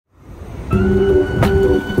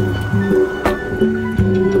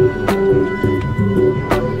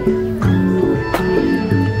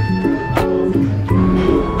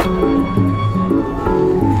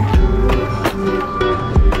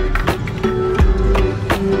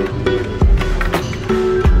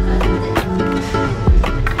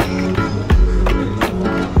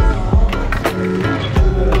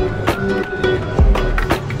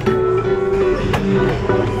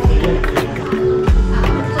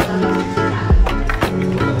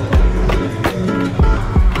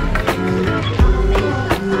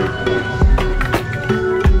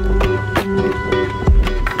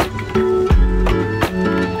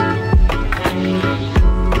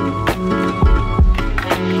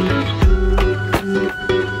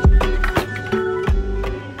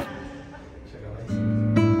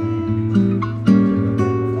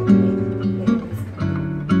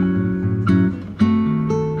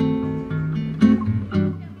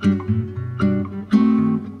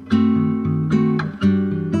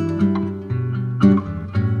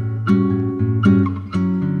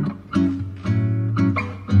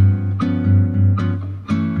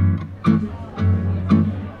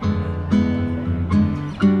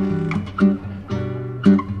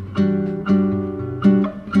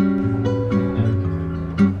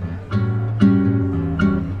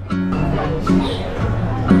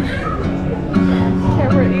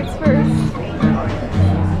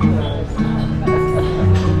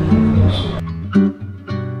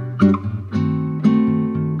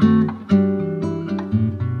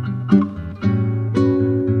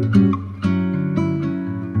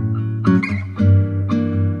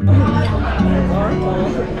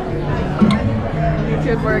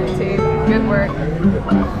Good work, team. Good work.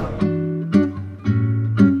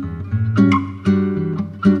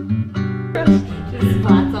 Just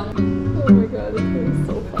splats on. Oh my god, it's going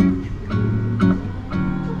so fun.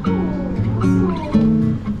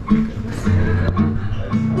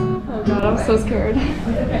 Oh god, I'm so scared.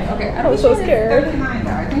 Okay, I'm so scared. 39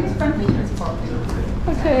 though. I think it's friendly. It's 12.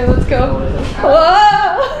 Okay, let's go.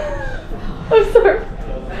 Whoa! I'm sorry.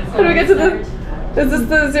 How do we get to the... Is this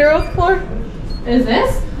the 0th floor? Is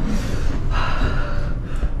this?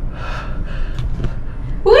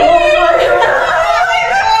 Whee!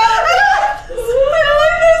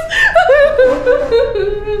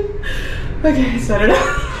 Okay, set it up.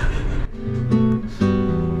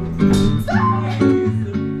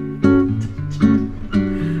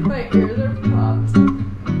 My ears are popped.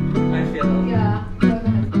 I feel it. Yeah, go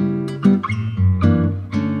ahead.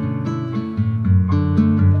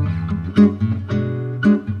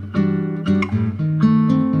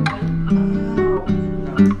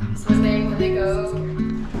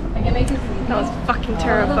 That was fucking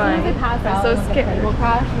terrifying. I'm so scared. Will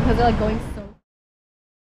crash because they're like going so.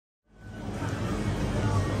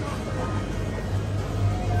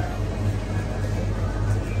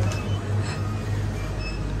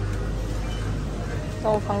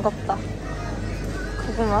 너무 반갑다.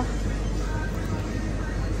 고구마.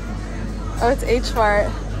 Oh, it's H-Mart.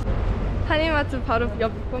 한인마트 바로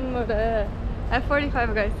옆 건물에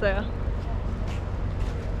F45가 있어요.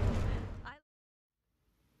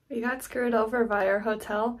 We got screwed over by our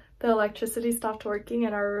hotel. The electricity stopped working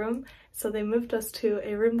in our room, so they moved us to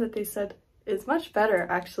a room that they said is much better,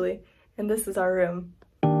 actually. And this is our room.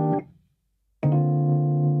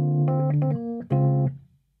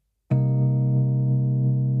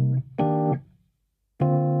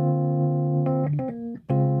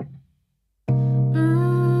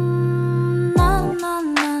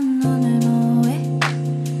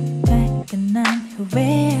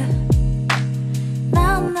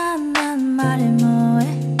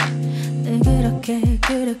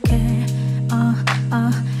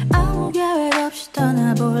 아무 계획 없이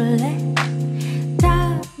떠나볼래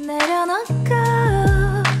다 내려놓고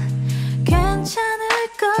괜찮을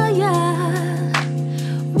거야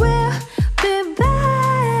We'll be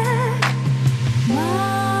back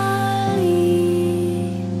멀리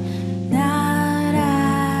날아오르자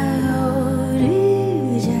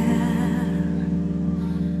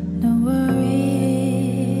No worries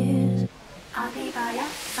어디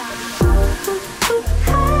가였어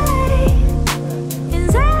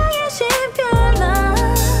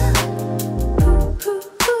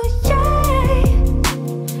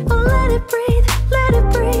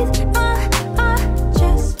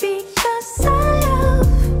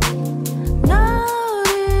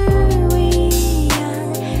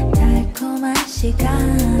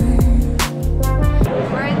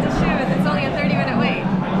We're in dishoom and it's only a 30-minute wait.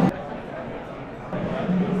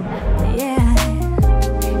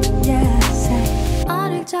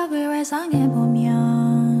 어릴 적을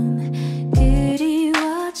회상해보면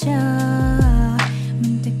그리워져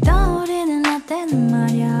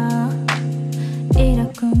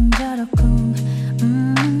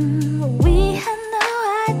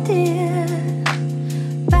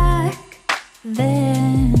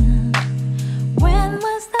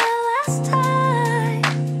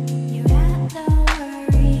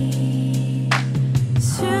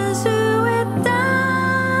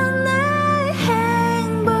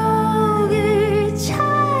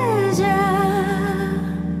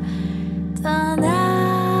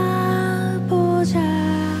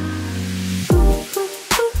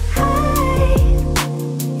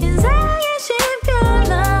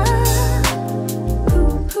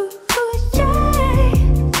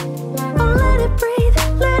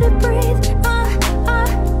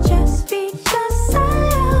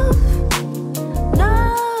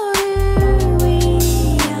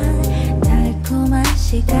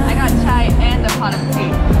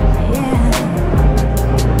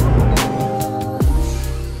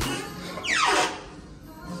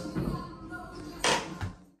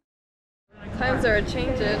are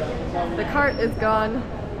changing. The cart is gone.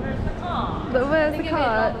 Where's the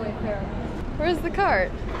cart? Where's the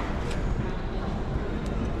cart?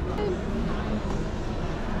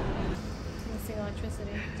 Missing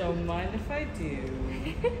electricity. Don't mind if I do.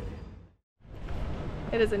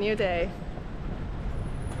 It is a new day.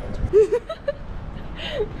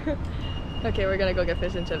 Okay, we're gonna go get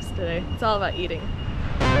fish and chips today. It's all about eating.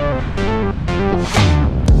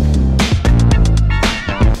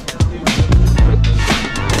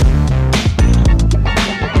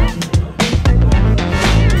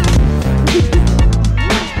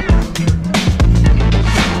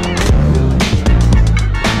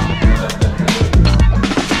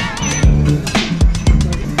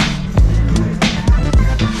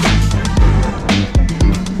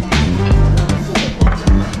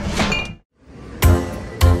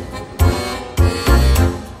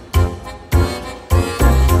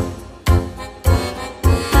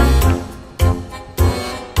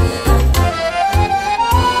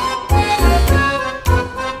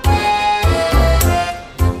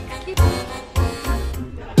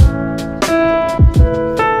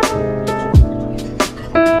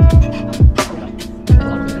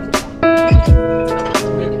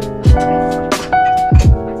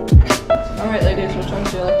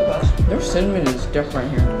 Cinnamon is different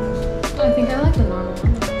here. I think I like the normal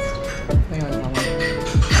one the best. I think I like that one.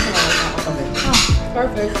 Okay.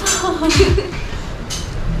 Perfect.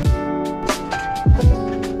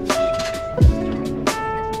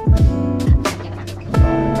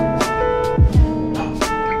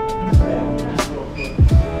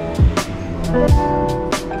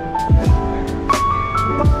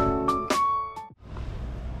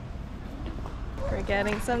 We're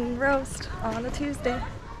getting some roast on a Tuesday.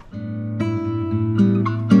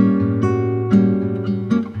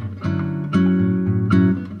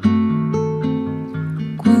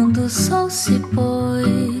 Quando o sol se pôs,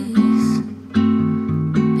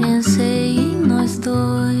 pensei em nós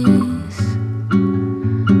dois.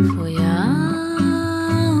 Foi a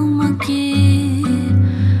alma que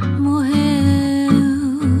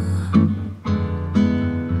morreu.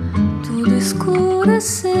 Tudo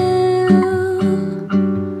escureceu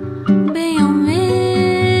bem ao meio-dia.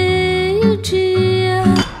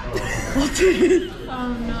 Oh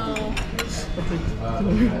no.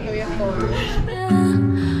 Okay, we have 4.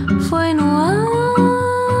 Foi no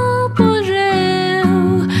apogeu,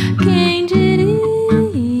 quem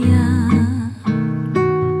diria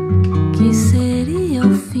que seria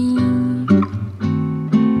o fim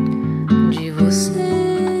de você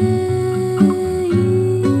e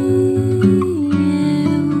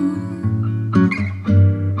eu.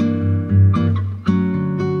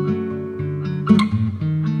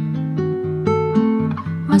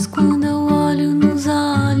 Mas quando eu olho nos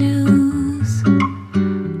olhos,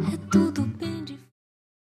 é tudo bem difícil.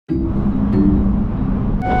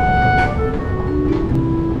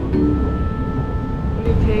 우리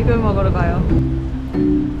베이글 먹으러 가요.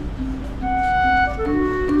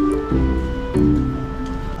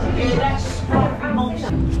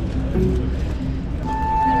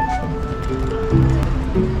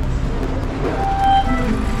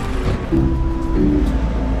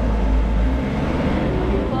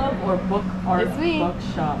 Or book art It's me.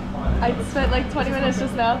 bookshop. I spent like 20 minutes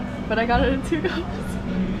just now, but I got it in 2 goes.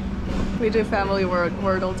 We do family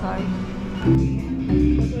Wordle time.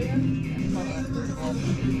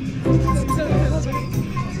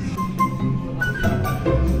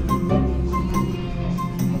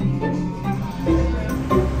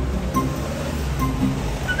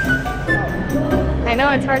 I know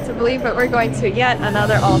it's hard to believe, but we're going to yet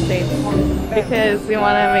another All Saints because we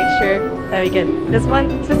want to make sure that we get this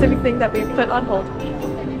one specific thing that we put on hold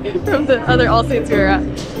from the other All Saints we were at.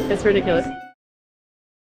 It's ridiculous.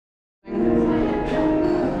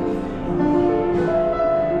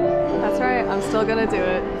 That's right, I'm still gonna do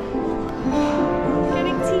it.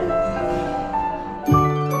 Getting tea.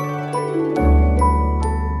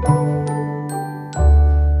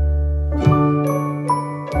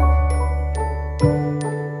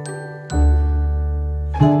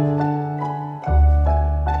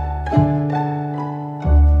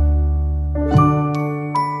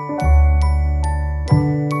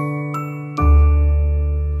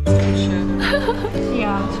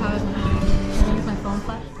 Yeah, I'll try it. Use my phone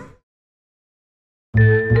flash.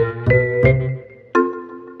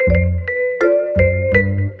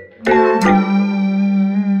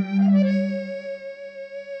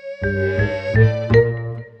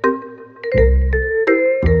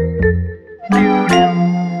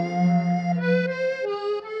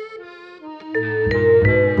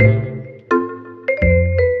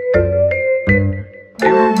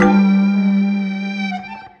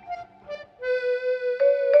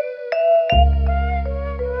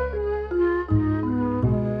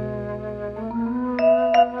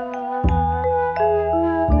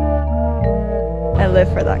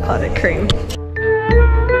 live for that clotted cream.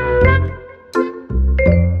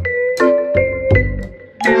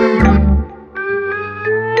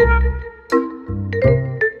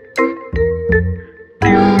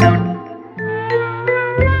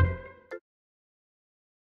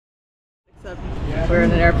 We're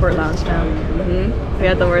in an airport lounge now. We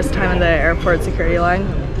had the worst time in the airport security line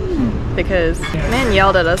because the man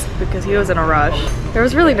yelled at us because he was in a rush. There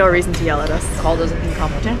was really no reason to yell at us. Called us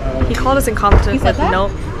incompetent? He called us incompetent. He said that? No,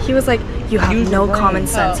 he was like, you have no common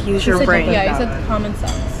sense, use your brain. Yeah, he said common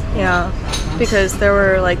sense. Yeah, because there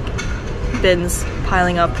were like bins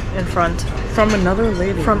piling up in front. From another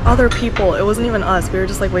lady. From other people. It wasn't even us. We were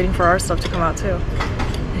just like waiting for our stuff to come out too.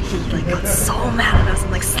 And he like got so mad at us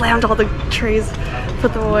and like slammed all the trays,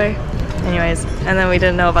 put them away. Anyways, and then we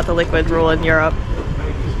didn't know about the liquid rule in Europe.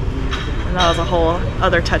 And that was a whole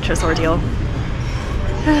other Tetris ordeal.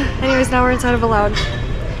 Anyways, now we're inside of a lounge,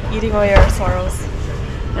 eating away our sorrows.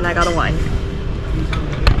 And I got a wine.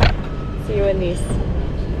 See you in Nice.